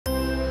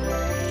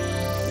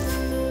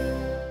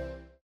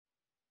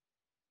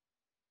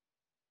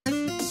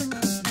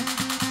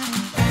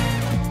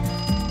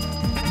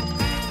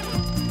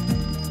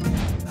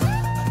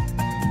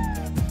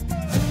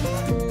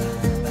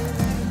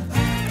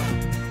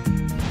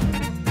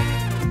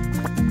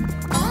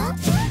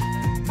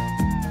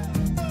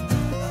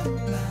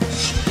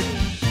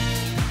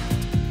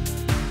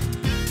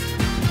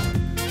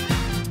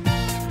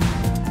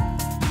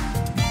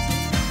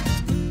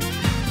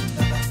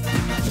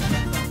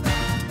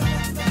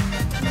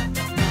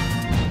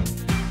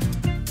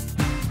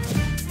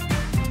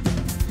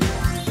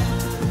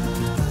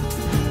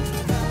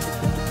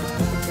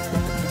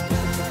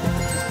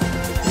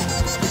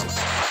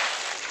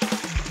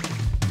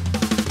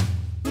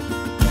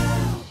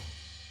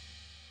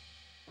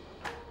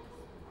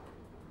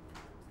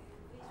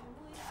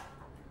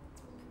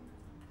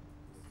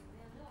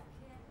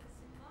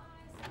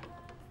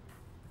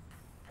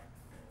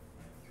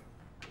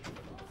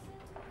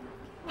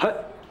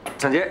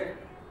长杰，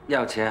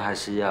要钱还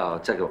是要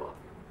嫁给我？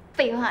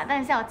废话，当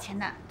然是要钱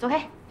呐！走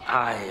开。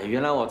哎呀，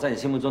原来我在你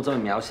心目中这么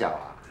渺小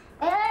啊！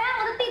哎，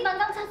我的地板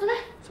刚擦，走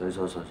开。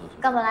sorry。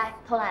干嘛来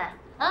偷懒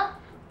啊？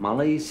忙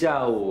了一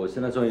下午，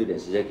现在终于有点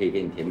时间可以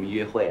跟你甜蜜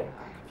约会了。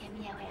甜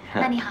蜜约会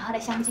啊？那你好好的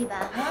相聚吧。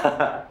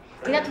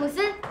你的吐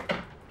司？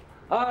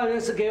啊，那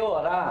是给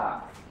我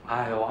的。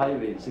哎，我还以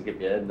为是给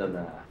别人的呢。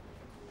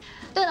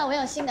对了，我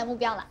有新的目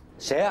标了。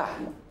谁啊？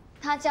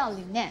她叫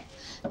Lynette，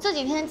这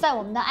几天在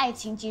我们的爱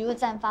情记录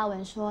站发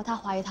文说她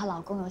怀疑她老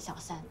公有小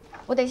三。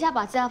我等一下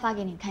把资料发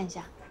给你看一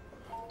下。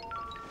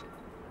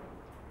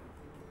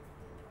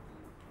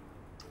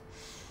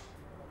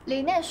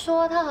Lynette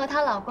说，她和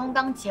她老公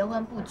刚结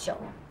婚不久，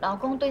老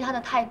公对她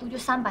的态度就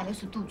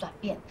360度转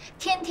变，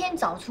天天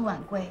早出晚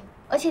归，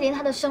而且连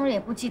她的生日也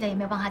不记得，也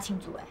没有帮她庆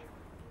祝。哎，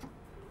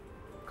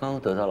刚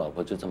得到老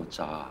婆就这么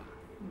渣啊？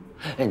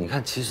哎，你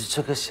看，其实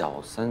这个小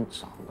三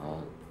长得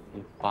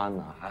一般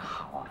啊，还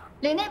好啊。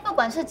Lynette不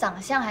管是长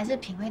相还是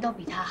品味都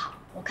比她好，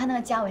我看那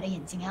个嘉伟的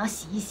眼睛也要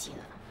洗一洗了。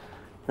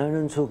男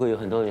人出轨有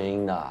很多原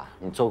因的，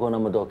你做过那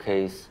么多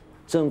case，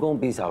 正宫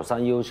比小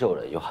三优秀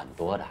的有很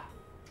多的。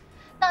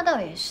那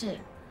倒也是，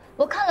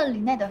我看了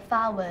Lynette的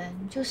发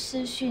文，就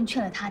私讯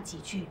劝了她几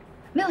句，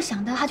没有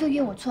想到她就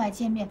约我出来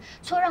见面，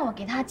说让我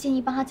给她建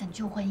议，帮她拯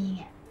救婚姻。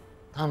哎，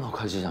那么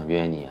快就想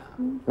约你啊？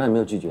那你没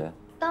有拒绝？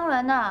当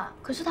然啦，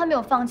可是她没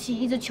有放弃，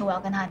一直求我要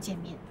跟她见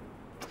面。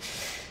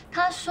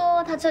她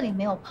说她这里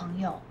没有朋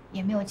友，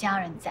也没有家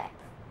人在。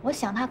我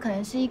想她可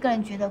能是一个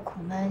人觉得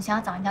苦闷，想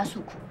要找人家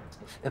诉苦。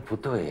哎，不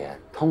对耶，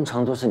通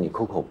常都是你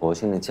苦口婆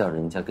心的叫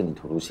人家跟你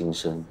吐露心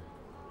声，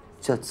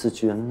这次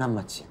居然那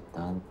么简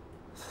单。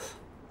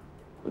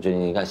我觉得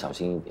你应该小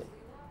心一点。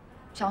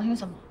小心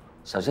什么？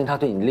小心他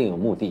对你另有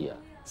目的啊！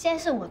现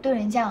在是我对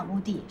人家有目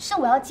的，是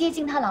我要接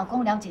近她老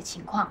公，了解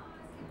情况。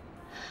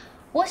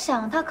我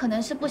想她可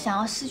能是不想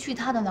要失去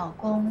她的老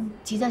公，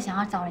急着想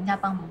要找人家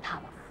帮忙她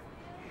吧。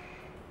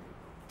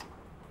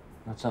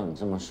那照你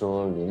这么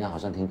说，Lynette好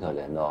像挺可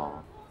怜的哦。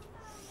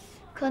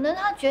可能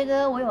她觉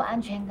得我有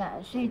安全感，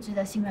所以值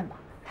得信任吧。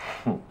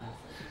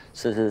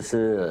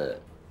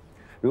是。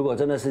如果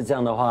真的是这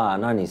样的话，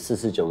那你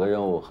49个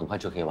任务很快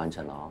就可以完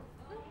成了哦。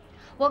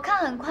我看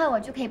很快我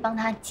就可以帮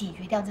她解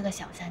决掉这个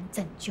小三，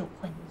拯救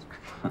婚姻。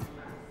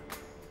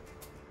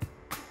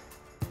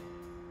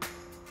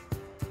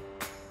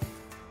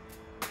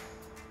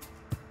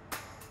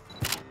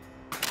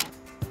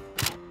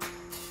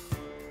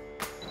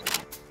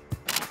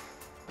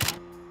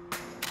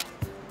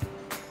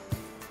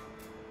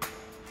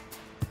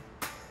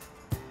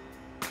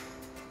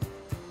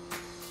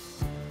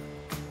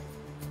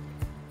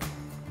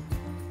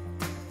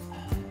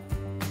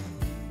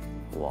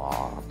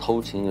哇，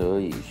偷情而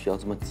已，需要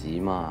这么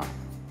急吗？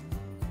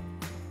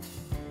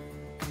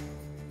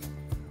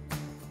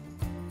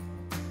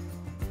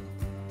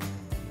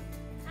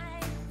嗨，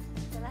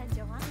等了很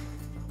久吗？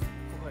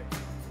不会，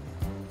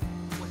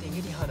我点给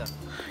你喝的。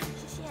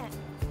谢谢。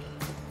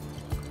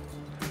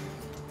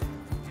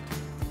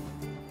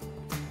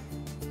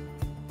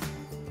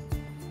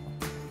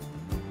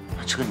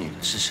那这个女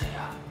的是谁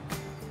啊？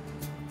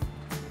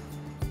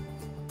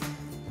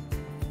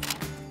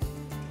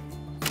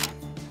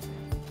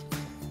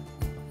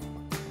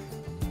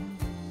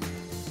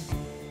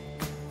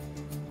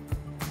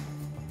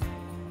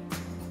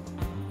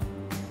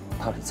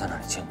到底在哪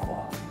里见过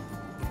啊？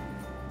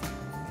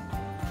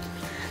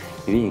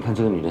雨雨，你看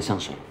这个女的像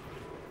谁？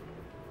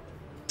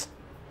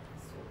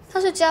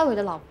她是嘉伟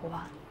的老婆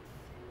啊，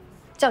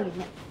叫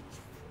Lynette。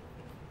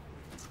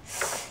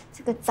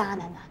这个渣男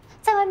啊，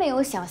在外面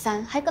有小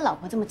三，还跟老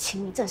婆这么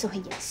亲密，真的是会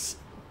演戏。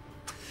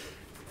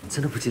你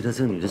真的不记得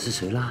这个女的是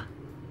谁啦？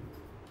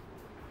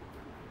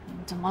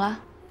怎么了？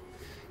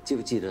记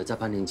不记得在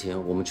半年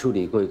前我们处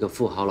理过一个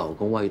富豪老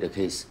公外遇的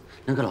case？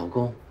 那个老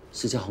公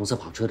是驾红色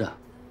跑车的。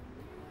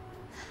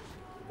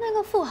那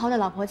个富豪的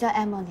老婆叫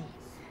Emily。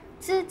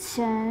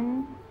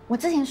我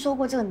之前说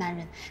过，这个男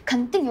人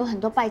肯定有很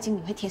多拜金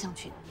女会贴上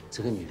去的。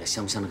这个女的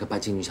像不像那个拜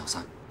金女小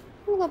三？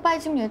那个拜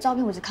金女的照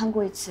片我只看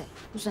过一次，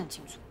不是很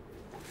清楚。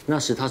那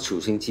时她处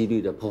心积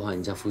虑的破坏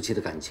人家夫妻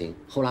的感情，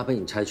后来被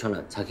你拆穿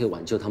了，才可以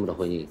挽救他们的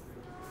婚姻。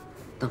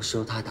当时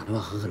候她还打电话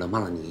狠狠的骂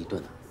了你一顿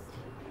啊！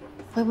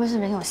会不会是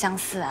人有相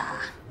似啊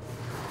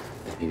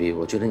？BB，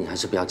我觉得你还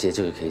是不要接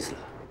这个 case 了。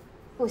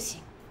不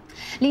行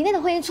，Lynette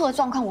的婚姻出了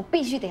状况，我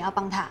必须得要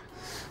帮她。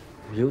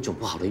我有种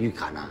不好的预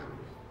感啊！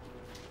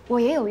我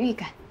也有预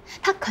感，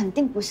她肯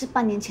定不是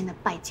半年前的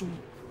拜金女。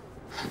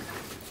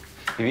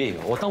BB，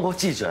我当过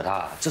记者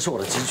的，这是我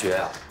的直觉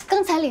啊。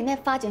刚才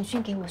Lynette发简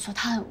讯给我说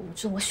她很无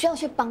助，我需要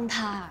去帮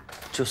她。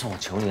就算我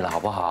求你了，好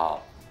不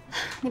好？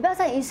你不要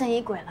再疑神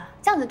疑鬼了，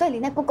这样子对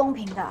Lynette不公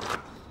平的。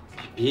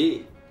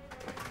BB，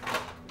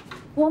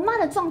我妈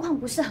的状况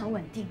不是很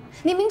稳定，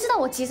你明知道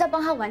我急着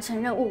帮她完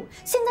成任务，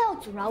现在又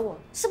阻挠我，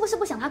是不是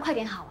不想她快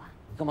点好啊？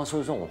你干嘛说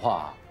这种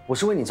话啊？我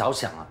是为你着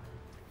想啊。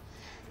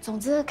总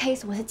之，这个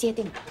case 我是接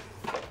定的。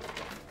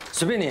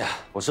随便你啊，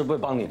我是不会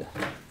帮你的。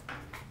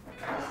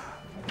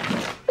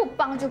不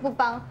帮就不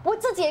帮，我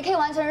自己也可以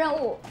完成任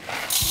务。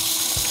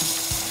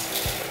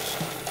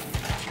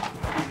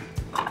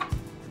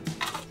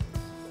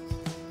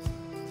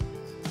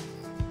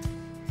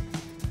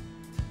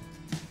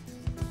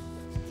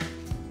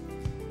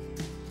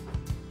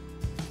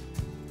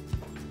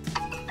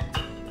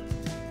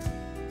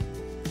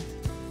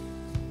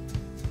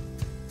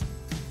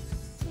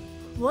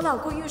我老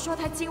公又说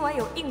他今晚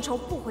有应酬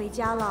不回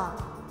家了，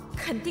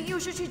肯定又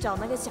是去找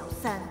那个小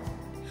三。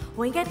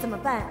我应该怎么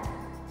办？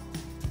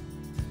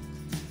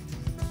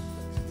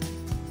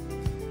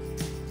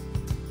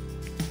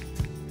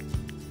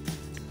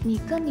你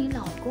跟你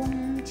老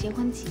公结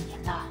婚几年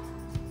了？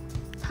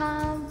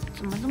他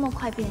怎么这么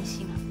快变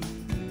心啊？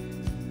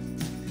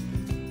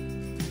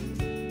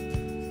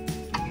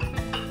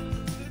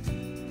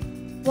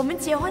我们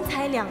结婚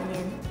才2年，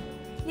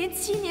连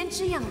7年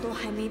之痒都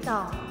还没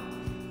到。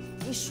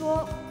你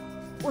说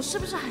我是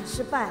不是很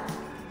失败？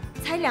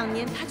才2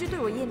年他就对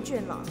我厌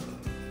倦了。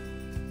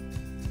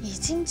已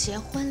经结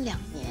婚2年，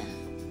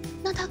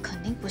那他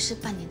肯定不是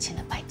半年前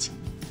的拜金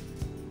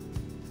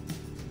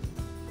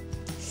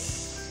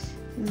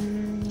女。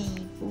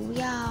你不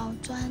要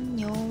钻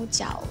牛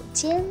角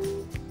尖，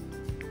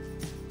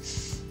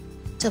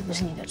这不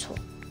是你的错。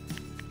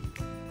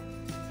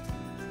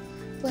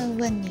问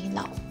问你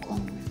老公，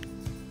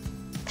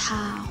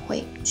他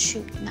会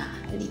去哪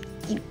里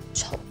应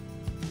酬？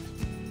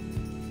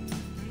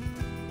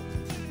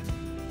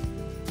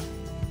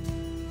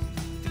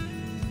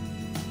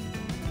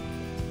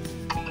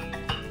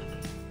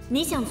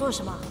你想做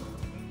什么？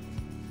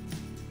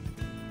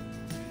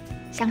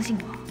相信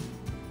我，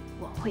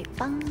我会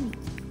帮你。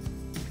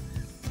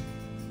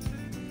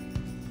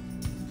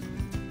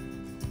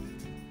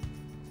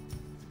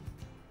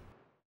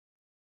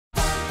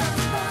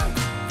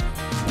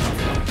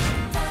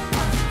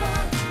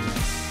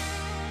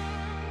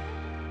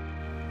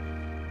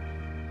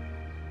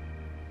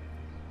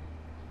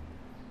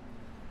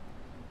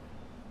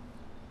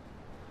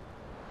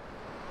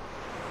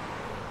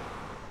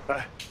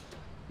哎，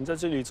你在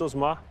这里做什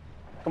么？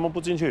干嘛不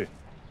进去？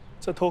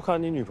在偷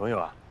看你女朋友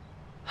啊？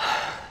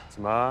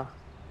怎么？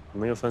你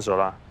们又分手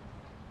了？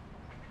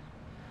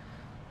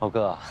老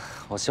哥，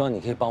我希望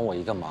你可以帮我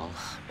一个忙，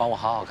帮我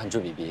好好看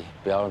住 BB，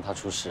 不要让他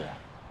出事。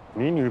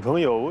你女朋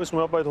友为什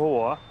么要拜托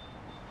我啊？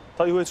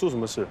她又会出什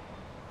么事？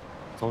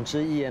总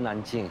之一言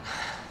难尽。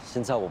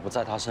现在我不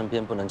在她身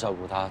边，不能照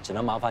顾她，只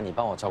能麻烦你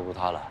帮我照顾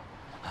她了。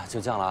啊，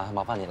就这样了，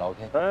麻烦你了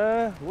 ，OK？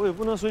 哎，我也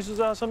不能随时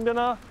在她身边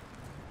啊。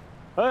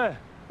哎，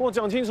跟我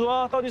讲清楚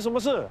啊，到底什么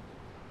事？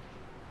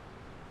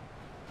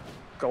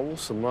搞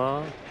什么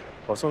啊？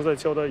好像在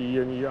交代遗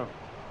言一样。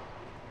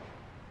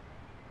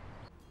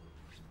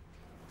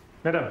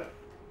Madam，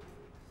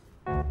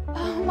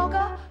 猫哥，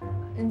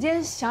你今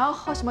天想要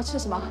喝什么吃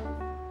什么？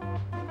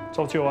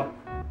照旧啊。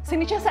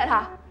signature set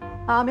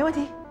啊，没问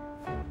题。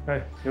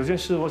哎，有件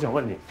事我想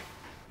问你。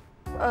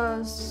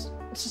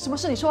什么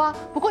事你说啊？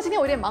不过今天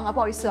我有点忙啊，不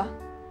好意思啊。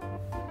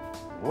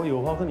我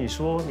有话跟你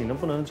说，你能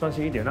不能专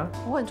心一点呢？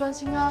我很专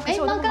心啊，可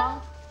是我那么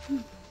忙，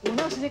我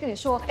没有时间跟你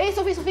说。哎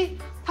，Sophie，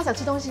她想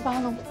吃东西，帮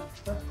她弄。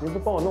你不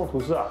帮我弄吐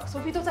司啊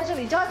 ？Sophie 都在这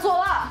里，叫她走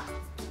啊！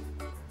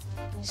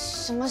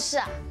什么事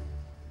啊？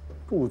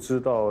不知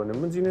道，你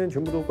们今天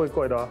全部都怪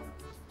怪的啊。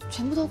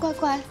全部都怪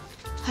怪，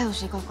还有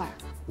谁怪怪？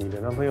你的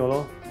男朋友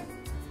喽？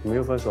你们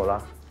又分手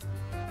啦？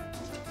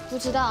不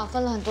知道，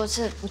分了很多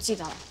次，不记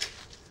得了。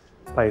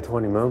拜托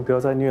你们不要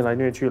再虐来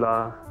虐去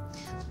啦。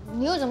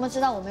你又怎么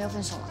知道我们又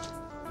分手了？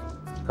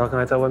他刚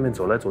才在外面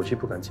走来走去，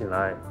不敢进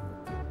来。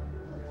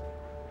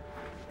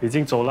已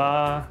经走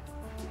啦。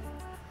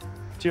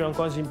既然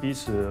关心彼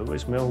此，为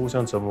什么要互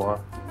相折磨啊？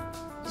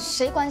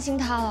谁关心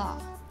他了？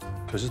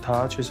可是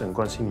他确实很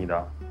关心你的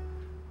啊。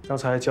刚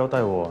才还交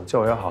代我，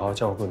叫我要好好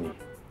照顾你，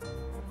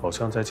好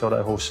像在交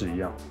代后事一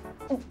样。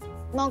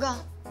猫哥，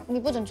你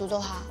不准诅咒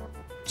他。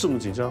这么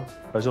紧张，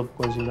还说不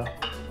关心他？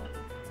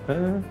哎，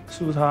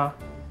是不是他？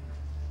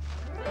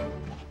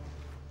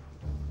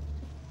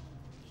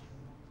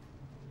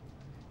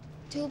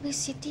丢不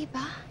洗地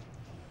吧？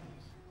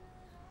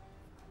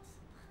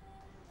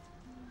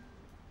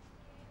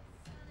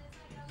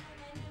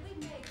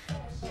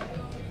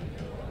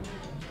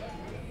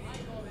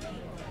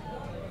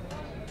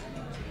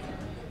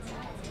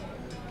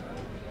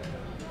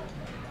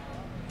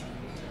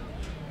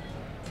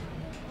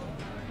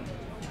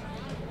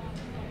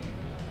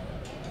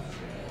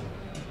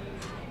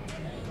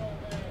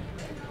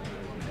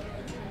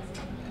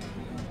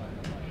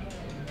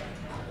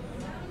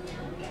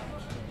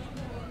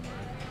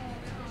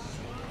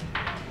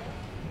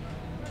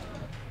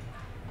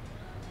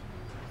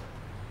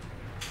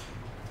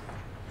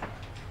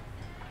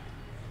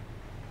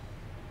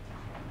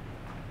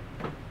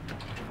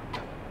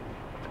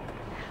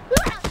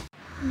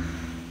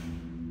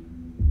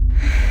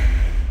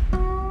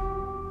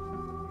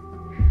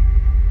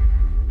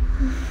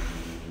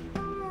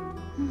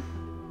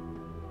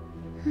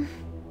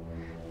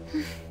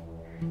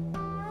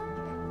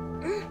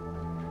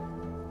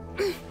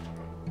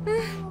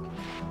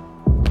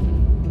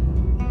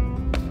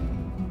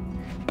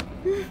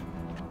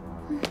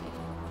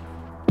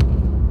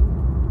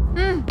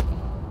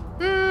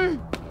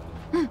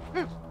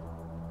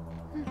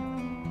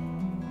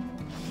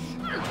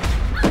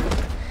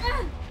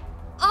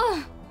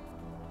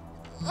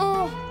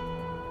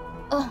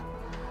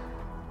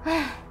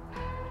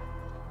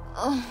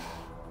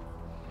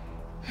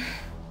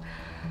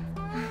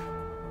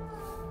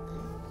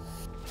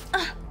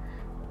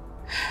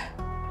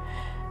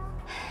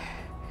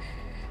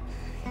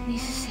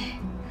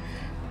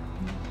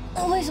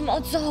什么要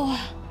抓我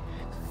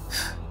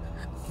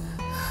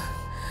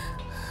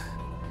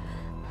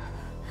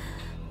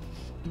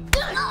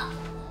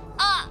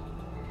啊？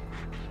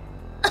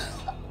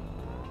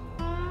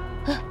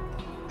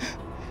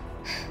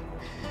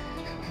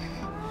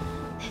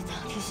你到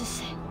底是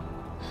谁？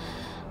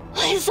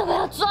为什么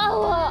要抓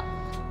我？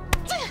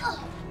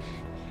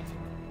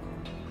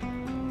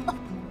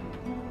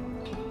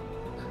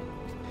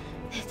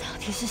你到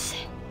底是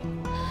谁？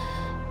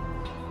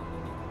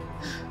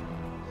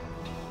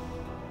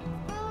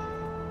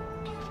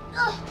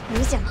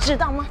 你想知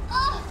道吗？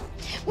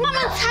慢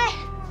慢猜。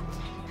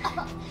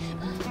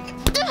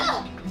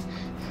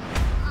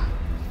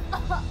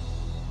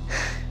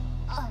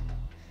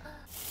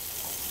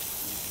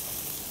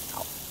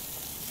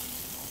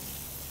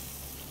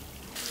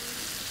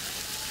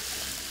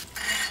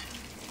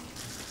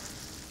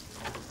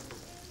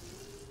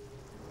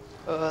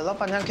老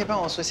板娘可以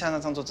帮我收下那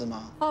张桌子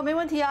吗？哦，没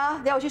问题啊，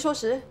等下我去收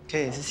拾。可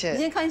以，谢谢。你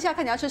先看一下，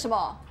看你要吃什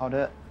么。好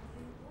的。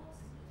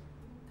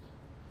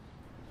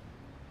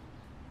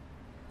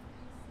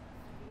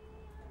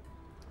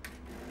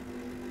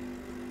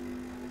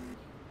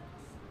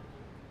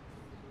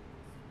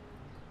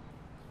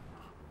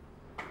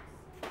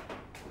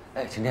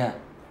 哎，晴天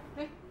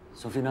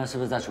，Sophie 呢？是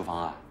不是在厨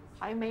房啊？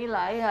还没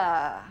来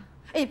呀？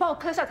哎，你帮我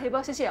磕下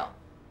table， 谢谢哦。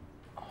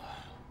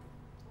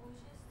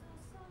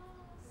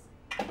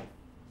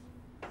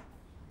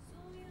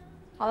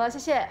好了，谢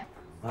谢。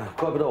哎，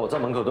怪不得我在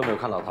门口都没有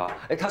看到他。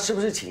哎，他是不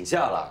是请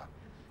假了？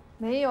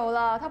没有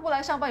啦，他不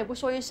来上班也不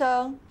说一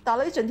声，打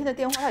了一整天的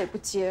电话他也不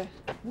接。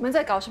你们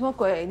在搞什么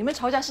鬼？你们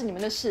吵架是你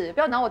们的事，不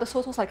要拿我的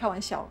说来开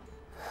玩笑。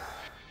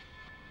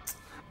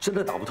真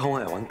的打不通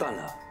哎，完蛋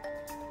了。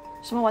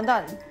什么完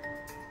蛋？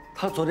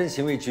他昨天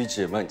行为举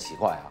止有没有很奇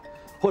怪啊？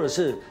或者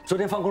是昨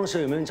天放工的时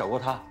候有没有人找过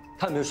他？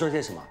他有没有说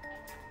些什么？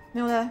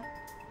没有嘞，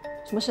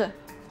什么事？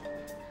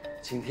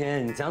晴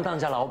天，你怎样当人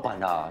家老板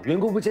的？员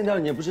工不见掉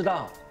你也不知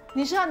道？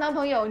你是她男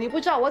朋友，你不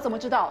知道我怎么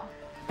知道？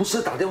不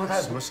是打电话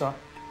他什么事啊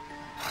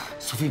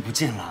？Sophie不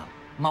见了，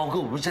猫哥，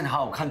我不是叫你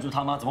好好看住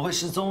他吗？怎么会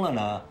失踪了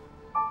呢？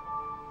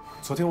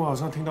昨天我好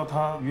像听到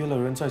他约了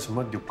人在什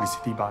么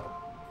Duplicity 吧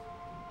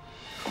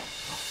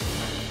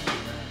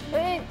的。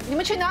哎，你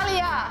们去哪里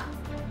呀？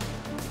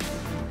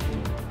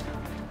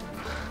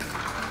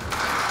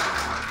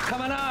开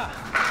门啊！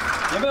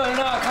有没有人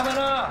啊？开门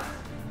啊！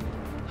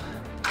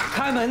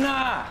开门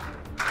啊！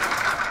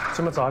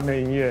这么早还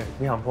没营业，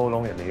你喊破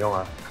龙也没用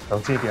啊，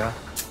冷静一点啊！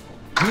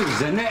有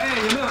人呢？哎，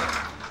有没有？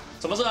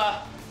什么事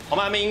啊？我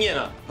们还没营业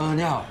呢。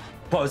你好，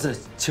不好意思，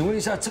请问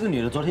一下，这个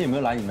女的昨天有没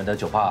有来你们的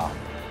酒吧啊？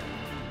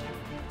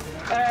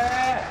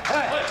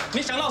喂，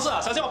你想闹事啊？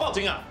小心我报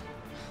警啊！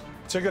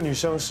这个女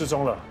生失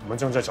踪了，我们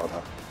正在找她。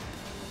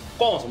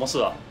关我什么事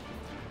啊？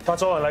她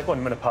昨晚来过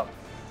你们的 pub，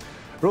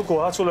 如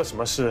果她出了什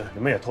么事，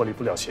你们也脱离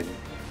不了嫌疑。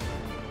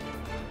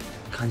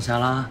看一下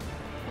啦。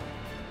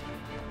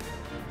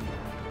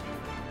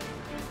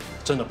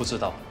真的不知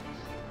道，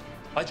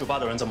来酒吧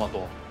的人这么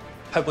多，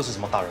还不是什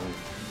么大人物，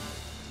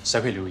谁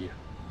会留意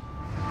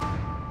啊？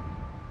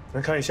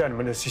能看一下你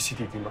们的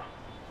CCTV 吗？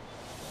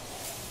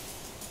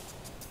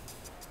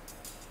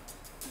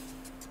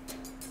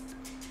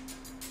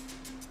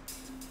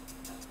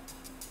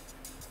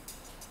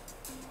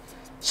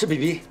是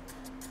BB，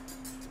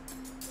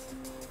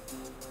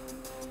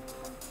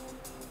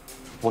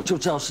 我就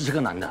知道是这个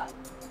男的。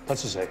他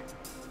是谁？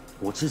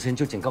我之前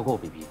就警告过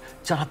BB，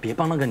 叫他别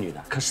帮那个女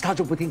的，可是他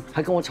就不听，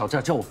还跟我吵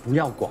架，叫我不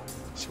要管。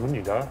什么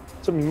女的？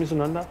这明明是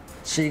男的。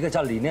是一个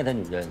叫Lynette的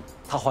女人，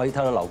她怀疑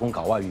她的老公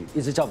搞外遇，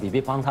一直叫 BB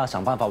帮她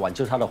想办法挽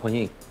救她的婚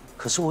姻。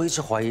可是我一直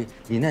怀疑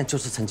Lynette就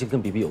是曾经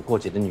跟 BB 有过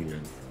节的女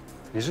人。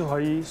你是怀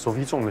疑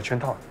Sophie中了圈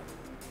套？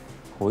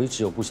我一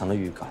直有不祥的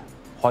预感，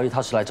怀疑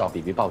她是来找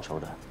BB 报仇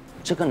的。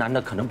这个男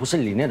的可能不是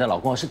Lynette的老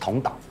公，而是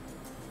同党。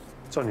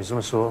照你这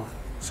么说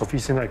，Sophie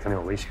现在可能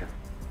有危险。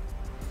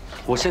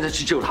我现在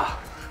去救她。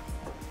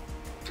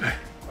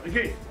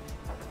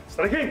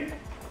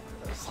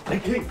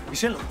Satay King，你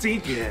先冷静一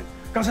点。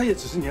刚才也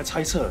只是你的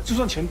猜测，就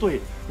算全对，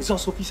你知道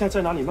Sophie 现在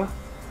在哪里吗？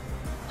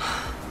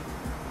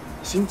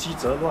心急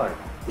则乱，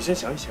你先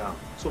想一想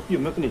，Sophie有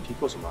没有跟你提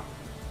过什么？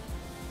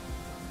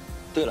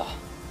对了，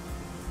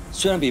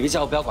虽然 BB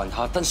叫我不要管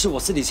他，但是我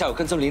私底下有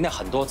跟踪Lynette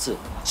很多次，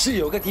是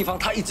有一个地方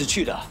他一直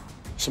去的。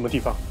什么地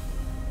方？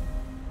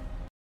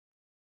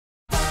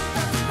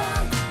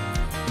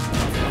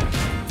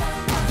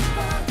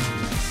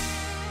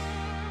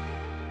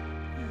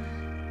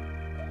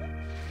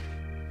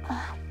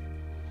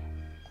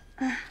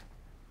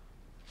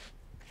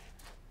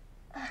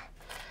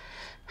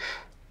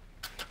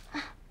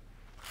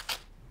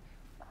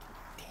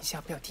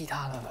不要踢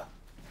他了，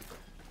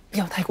不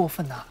要太过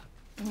分啊！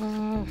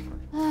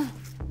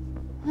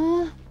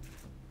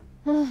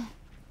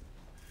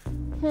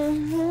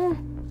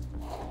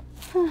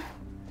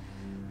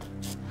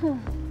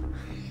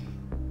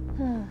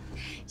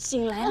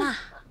醒来啦，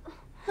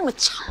那么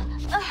吵。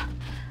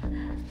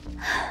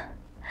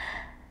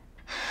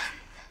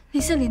你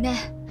是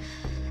Lynette，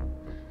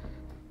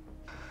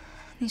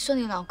你说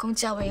你老公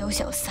家里有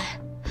小三，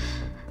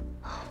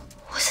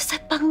我是在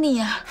帮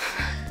你啊！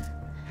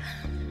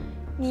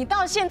你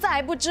到现在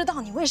还不知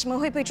道你为什么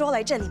会被抓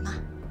来这里吗？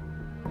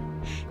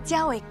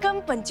嘉伟根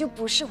本就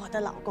不是我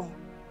的老公，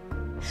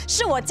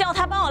是我叫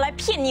他帮我来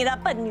骗你的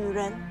笨女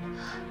人。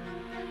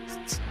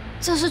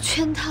这是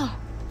圈套。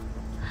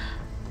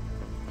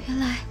原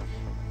来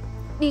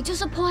你就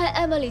是迫害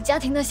Emily 家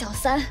庭的小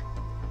三。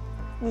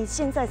你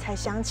现在才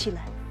想起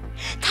来，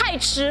太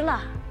迟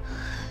了。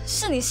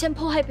是你先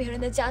迫害别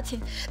人的家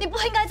庭，你不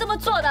应该这么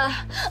做的。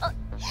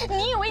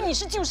你以为你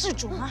是救世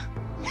主吗？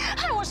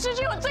害我失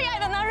去我最爱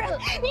的男人，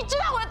你知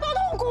道我有多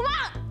痛苦吗？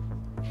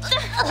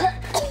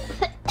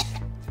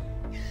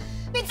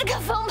你这个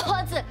疯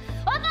婆子，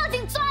我要报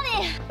警抓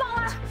你！报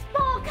啊，报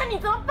我看你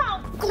怎么报！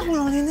够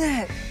了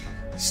，Lynette，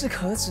适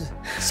可而止，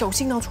小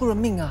心闹出人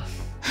命啊！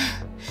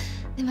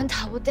你们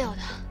逃不掉的，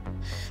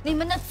你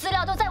们的资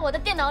料都在我的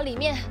电脑里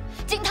面，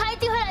警察一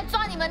定会来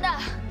抓你们的。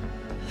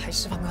还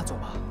是放他走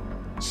吧。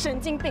神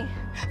经病，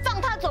放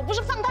他走不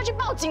是放他去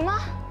报警吗？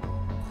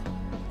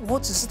我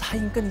只是答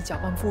应跟你假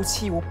扮夫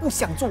妻，我不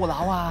想坐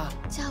牢啊。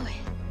嘉伟，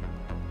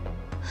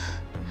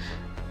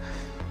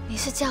你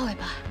是嘉伟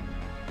吧？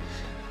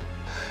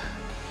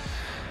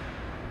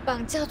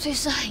绑架罪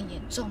是很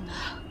严重的，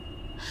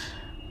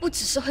不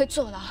只是会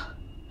坐牢，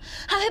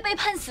还会被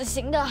判死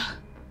刑的。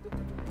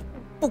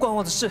不关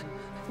我的事，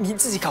你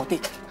自己搞定。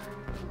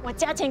我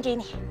加钱给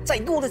你，再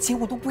多的钱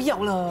我都不要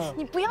了。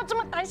你不要这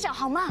么胆小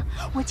好吗？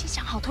我已经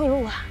想好退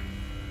路了。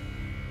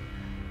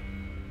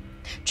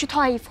去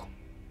脱衣服。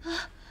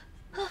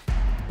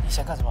你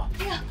想干什么？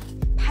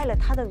拍了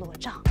他的裸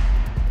照，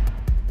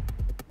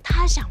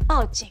他想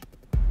报警，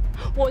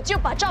我就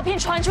把照片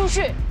传出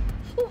去。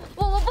我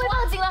不会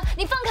报警了，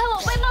你放开我，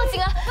我不会报警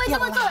了，不会这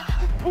么做的。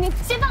你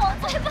先放我，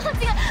不会报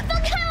警了，放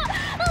开我，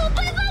我不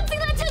会报警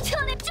了，求求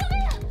你，救命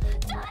啊！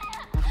救命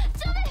啊！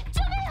救命！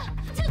救命啊！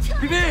求求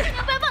你，你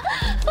不要放！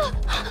救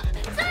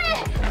命！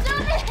救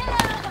命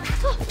啊！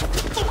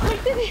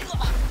弟弟，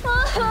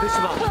没事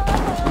吧？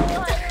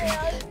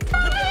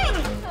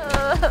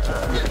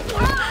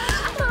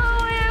我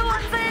以为我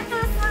这一次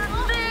死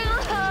定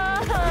了。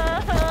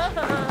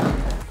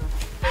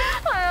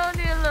还有你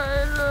来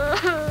了。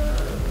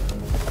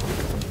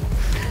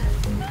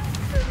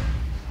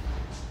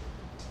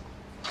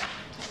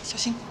小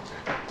心。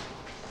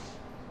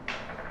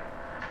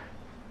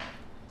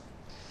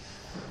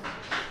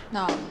那，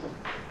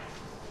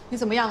你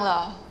怎么样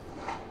了？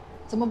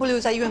怎么不留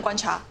在医院观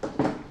察？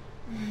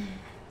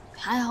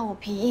还好我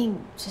皮硬，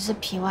只是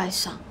皮外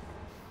伤。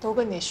都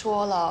跟你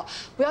说了，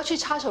不要去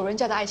插手人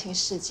家的爱情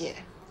世界，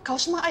搞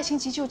什么爱情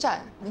急救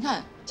站？你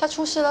看，家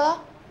出事了啦！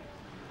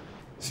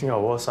幸好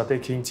我Satay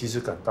King及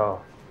时赶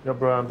到，要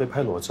不然被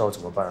拍裸照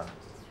怎么办啊？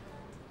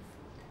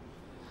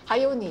还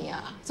有你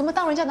啊，怎么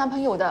当人家男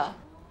朋友的？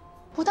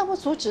不但不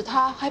阻止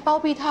他，还包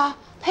庇他，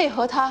配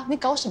合他，你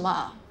搞什么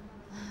啊？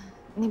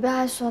你不要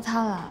再说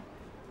他了，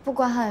不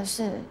关他的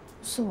事，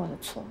是我的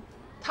错。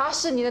他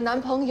是你的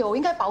男朋友，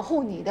应该保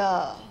护你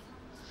的。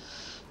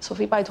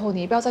Sophie，拜托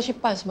你不要再去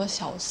扮什么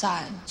小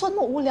三，做那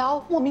么无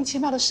聊、莫名其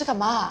妙的事干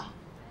嘛？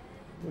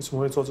为什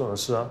么会做这种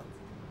事啊？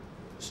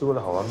是为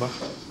了好玩吗？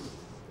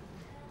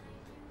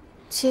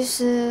其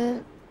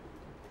实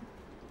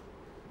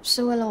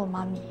是为了我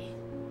妈咪。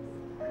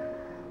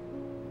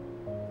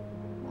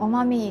我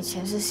妈咪以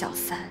前是小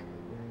三，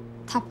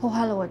她破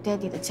坏了我爹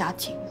地的家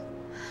庭，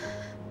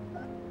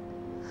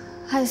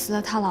害死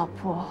了他老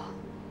婆，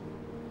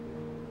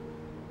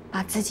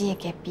把自己也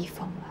给逼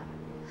疯了。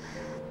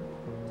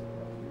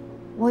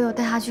我有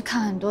带他去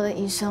看很多的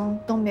医生，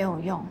都没有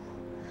用。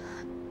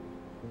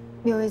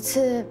有一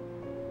次，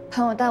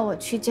朋友带我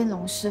去见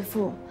龙师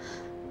傅，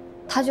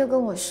他就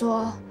跟我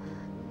说，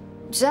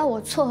只要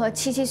我撮合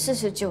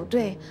77、49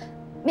对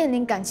面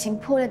临感情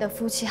破裂的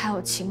夫妻还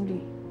有情侣，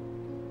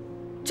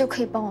就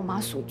可以帮我妈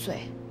赎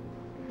罪。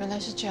原来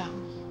是这样。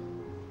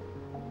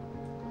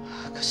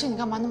可是你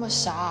干嘛那么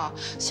傻啊？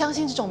相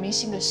信这种迷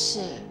信的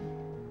事？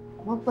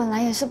我本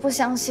来也是不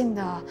相信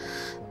的。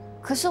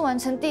可是完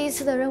成第一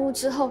次的任务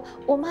之后，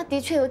我妈的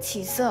确有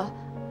起色，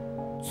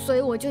所以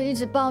我就一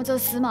直抱着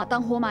死马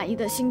当活马医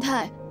的心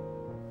态，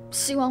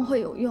希望会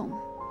有用。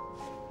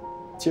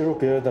介入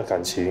别人的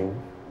感情，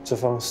这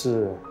方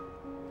式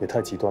也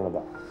太极端了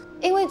吧？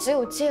因为只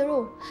有介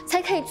入，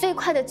才可以最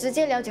快的直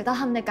接了解到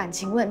他们的感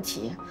情问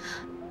题。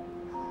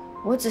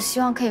我只希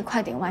望可以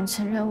快点完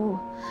成任务，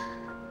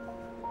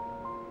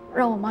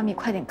让我妈咪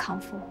快点康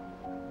复。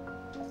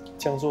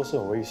这样做是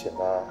很危险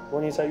的啊，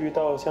万一再遇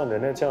到像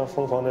Lynette这样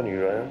疯狂的女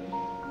人，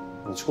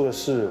你出了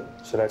事，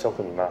谁来照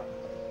顾你妈？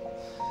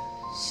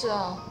是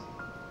啊。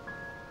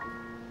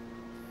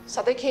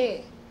Satay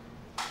King，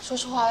说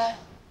实话嘞。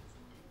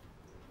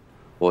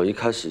我一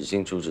开始已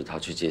经阻止他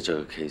去接这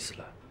个 case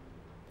了。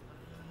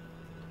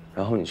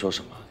然后你说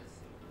什么？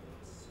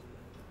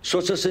说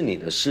这是你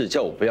的事，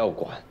叫我不要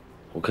管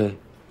 ，OK？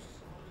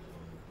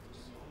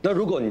 那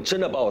如果你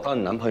真的把我当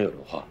你男朋友的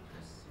话，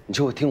你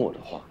就会听我的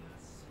话。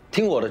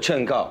听我的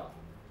劝告，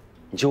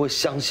你就会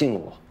相信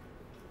我。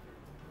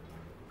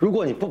如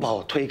果你不把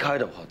我推开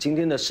的话，今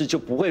天的事就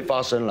不会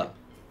发生了。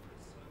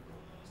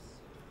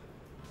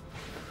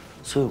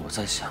所以我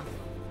在想，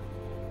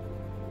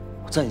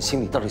我在你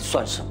心里到底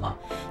算什么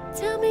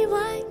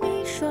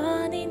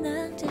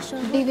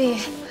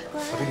 ？BB，BB，BB，BB，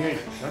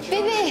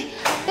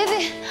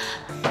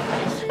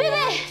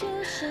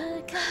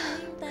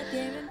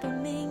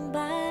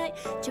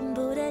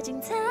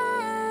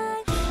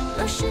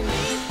若是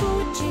你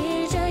不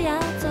急着要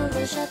走，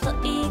留下多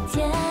一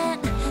天，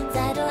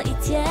再多一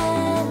天，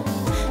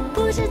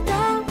不知道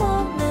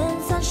我们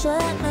算什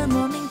么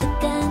莫名的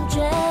感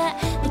觉，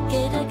你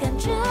给的感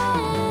觉，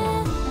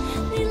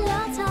你潦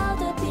草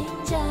的鬓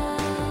角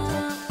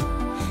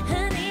和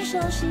你熟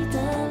悉的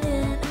脸，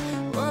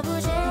我不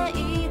介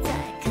意再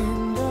看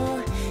多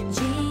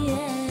几眼。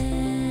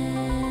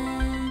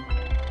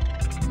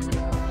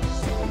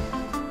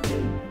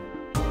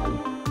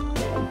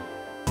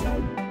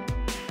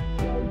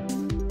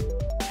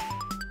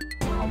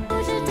不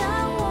知道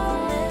我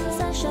们算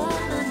什么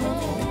莫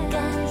名的感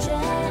觉，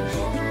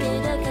你给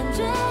的感觉，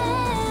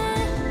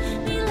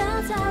你潦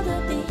草的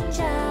鬓角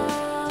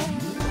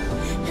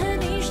和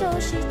你熟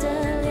悉的